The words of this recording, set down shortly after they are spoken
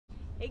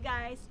Hey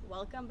guys,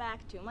 welcome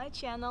back to my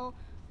channel.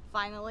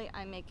 Finally,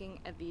 I'm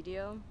making a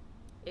video.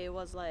 It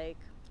was like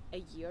a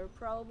year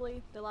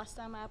probably the last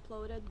time I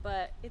uploaded,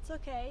 but it's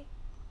okay.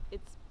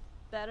 It's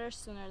better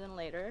sooner than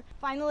later.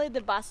 Finally,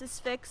 the bus is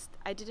fixed.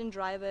 I didn't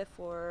drive it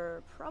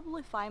for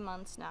probably 5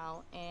 months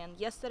now, and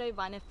yesterday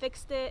Vanya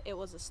fixed it. It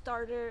was a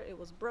starter, it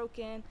was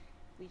broken.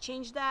 We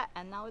changed that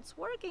and now it's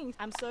working.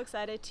 I'm so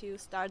excited to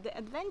start the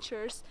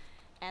adventures,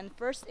 and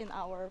first in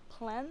our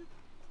plan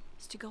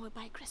is to go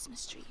buy a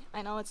Christmas tree.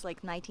 I know it's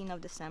like 19th of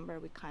December,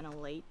 we're kind of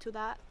late to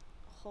that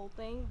whole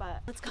thing,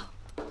 but let's go.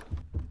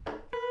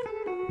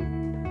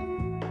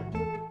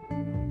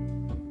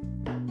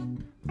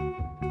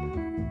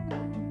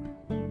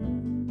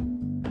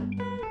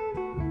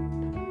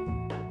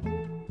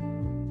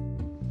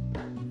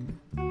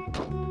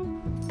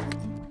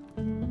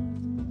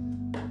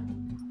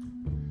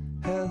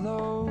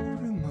 Hello,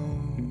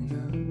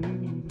 Ramona.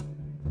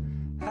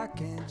 I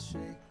can't shake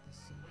the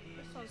sun.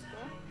 This one's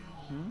cool.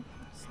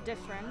 It's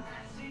different.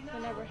 We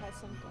never had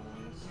something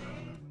like this.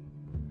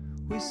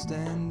 We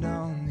stand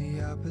on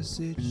the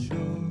opposite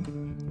shore.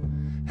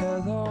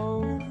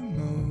 Hello,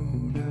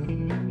 Ramona.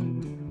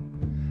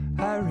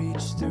 I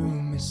reach through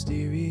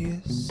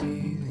mysterious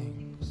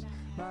ceilings.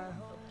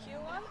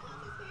 Cute one?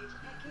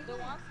 The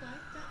one?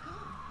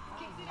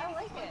 I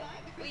like it.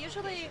 We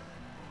usually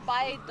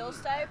buy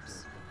those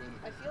types.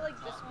 I feel like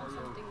this one's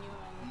something new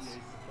and it's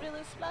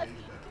really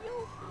fluffy.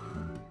 Cute.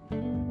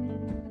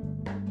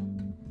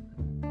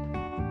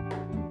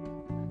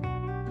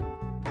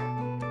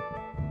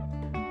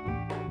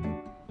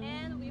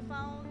 And we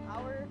found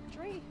our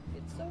tree.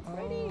 It's so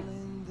pretty. All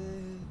in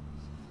this,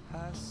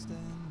 I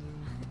stand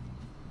alone.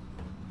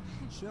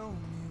 Show me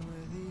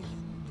where the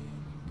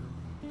Indian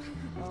goes.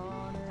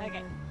 Honest,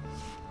 Okay.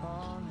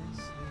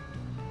 honestly,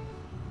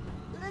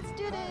 Let's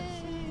do the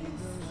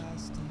this.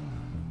 last to know.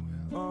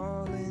 We're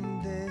all in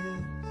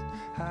this,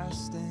 I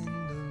stand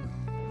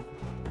alone.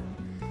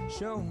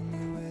 Show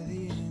me where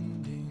the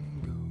ending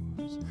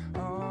goes.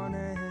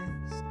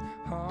 Honest,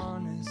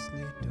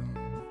 honestly don't.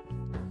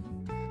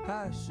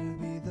 I should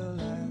be the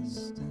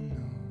last to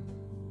know.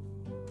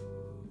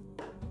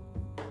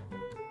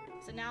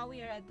 So now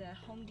we are at the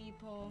Home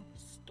Depot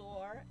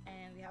store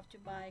and we have to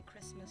buy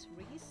Christmas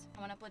wreaths. I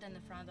want to put in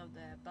the front of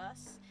the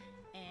bus,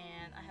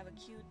 and I have a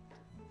cute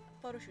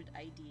photo shoot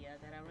idea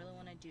that I really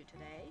want to do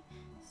today.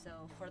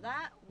 So for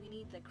that we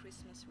need the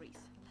Christmas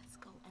wreath. Let's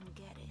go and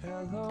get it.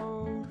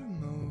 Hello,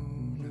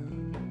 Ramona.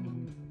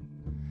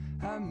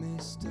 I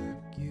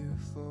mistook you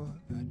for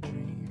a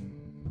dream.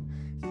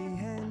 The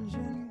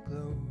engine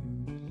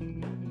glows,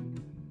 and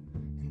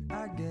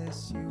I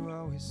guess you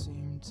always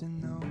seem to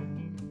know.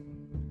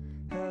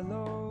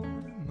 Hello,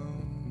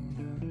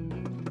 Ramona.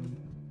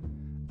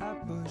 I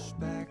push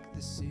back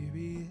the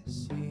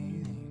serious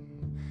feeling.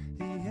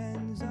 The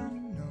end's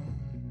unknown.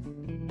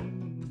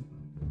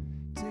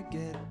 To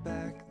get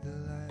back the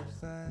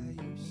life I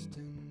used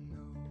to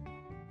know.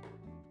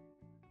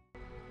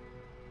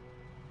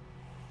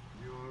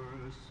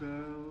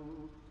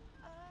 Yourself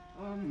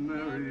a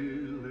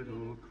merry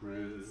little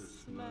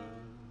Christmas.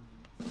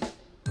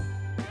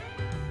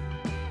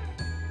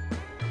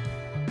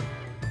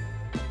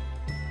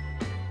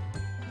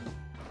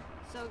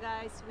 So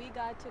guys, we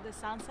got to the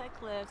Sunset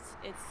Cliffs.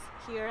 It's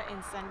here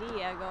in San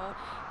Diego,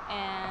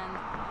 and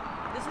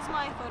this is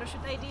my photo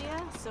shoot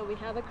idea. So we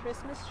have a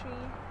Christmas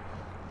tree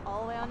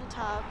all the way on the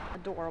top,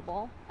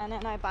 adorable. And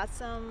then I bought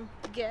some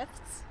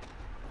gifts.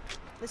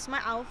 This is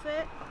my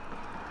outfit.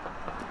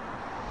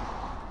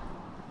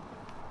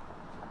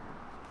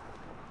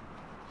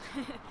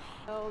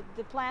 So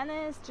the plan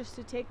is just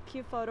to take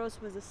cute photos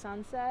with the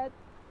sunset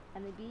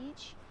and the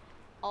beach.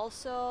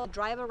 Also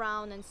drive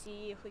around and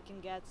see if we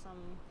can get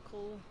some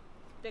cool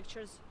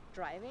pictures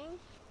driving.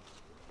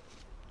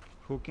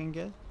 Who can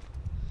get?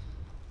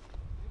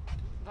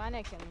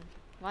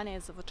 Vanya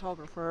is a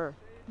photographer.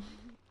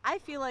 I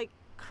feel like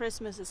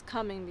Christmas is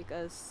coming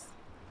because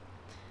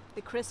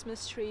the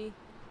Christmas tree,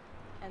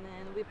 and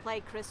then we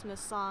played Christmas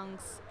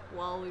songs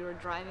while we were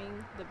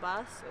driving the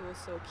bus. It was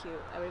so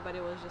cute. Everybody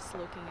was just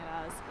looking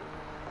at us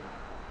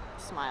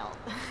and smiled.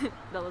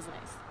 That was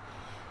nice.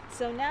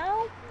 So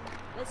now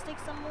let's take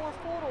some more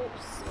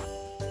photos.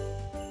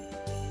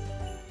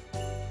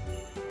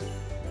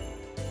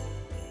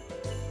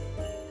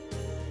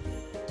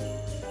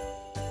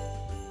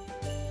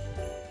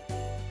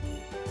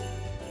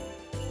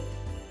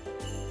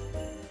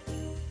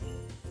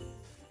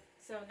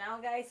 So now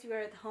guys, we're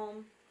at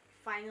home.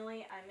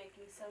 Finally, I'm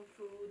making some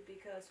food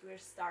because we're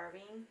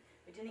starving.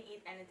 We didn't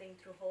eat anything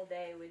through the whole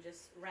day. We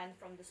just ran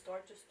from the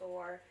store to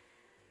store,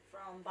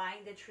 from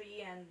buying the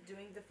tree and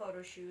doing the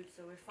photo shoot.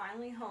 So we're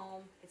finally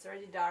home. It's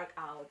already dark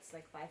out. It's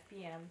like 5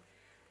 p.m.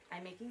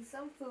 I'm making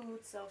some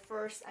food. So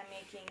first I'm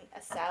making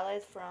a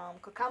salad from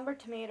cucumber,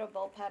 tomato,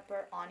 bell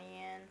pepper,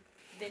 onion,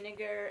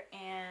 vinegar,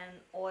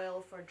 and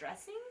oil for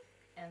dressing,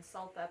 and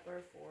salt,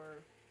 pepper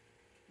for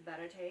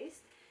better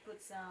taste.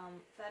 Put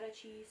some feta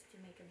cheese to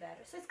make it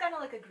better. So it's kind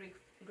of like a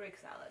Greek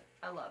salad.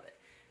 I love it.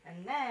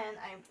 And then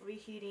I'm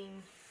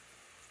reheating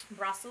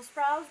Brussels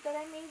sprouts that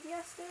I made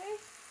yesterday.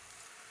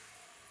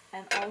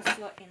 And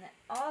also in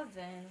the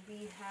oven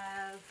we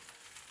have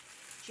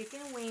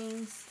chicken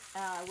wings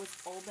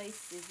with Old Bay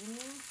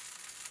seasoning.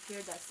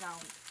 Hear that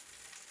sound.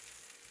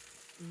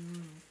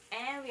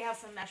 And we have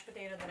some mashed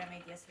potato that I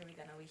made yesterday.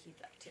 We're gonna reheat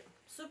that too.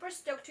 Super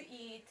stoked to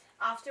eat.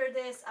 After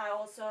this I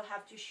also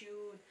have to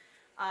shoot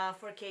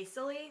for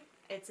Casely.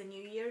 It's a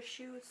New Year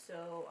shoot,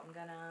 so I'm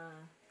gonna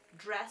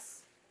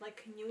dress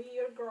like a New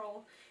Year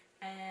girl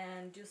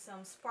and do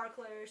some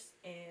sparklers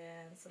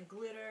and some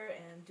glitter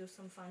and do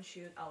some fun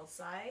shoot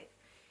outside.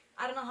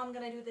 I don't know how I'm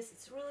gonna do this.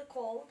 It's really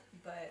cold,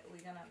 but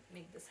we're gonna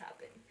make this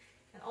happen.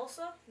 And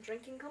also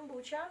drinking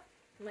kombucha,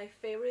 my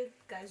favorite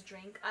guys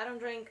drink. I don't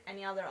drink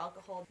any other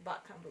alcohol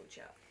but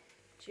kombucha.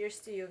 Cheers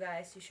to you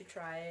guys. You should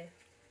try it.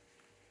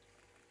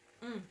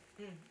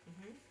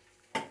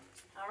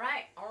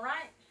 All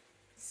right.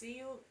 See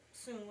you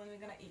soon when we're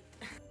gonna eat.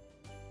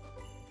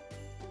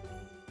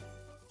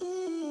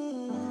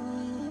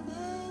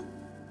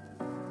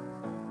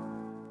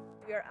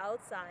 We are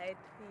outside.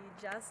 We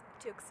just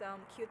took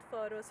some cute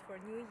photos for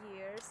New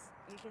Year's.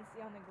 You can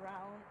see on the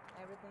ground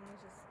everything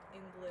is just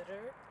in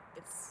glitter.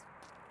 It's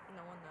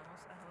no one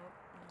knows. I hope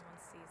no one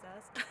sees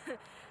us.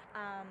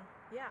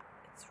 Yeah,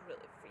 it's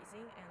really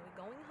freezing and we're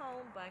going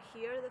home, but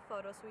here are the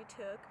photos we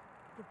took.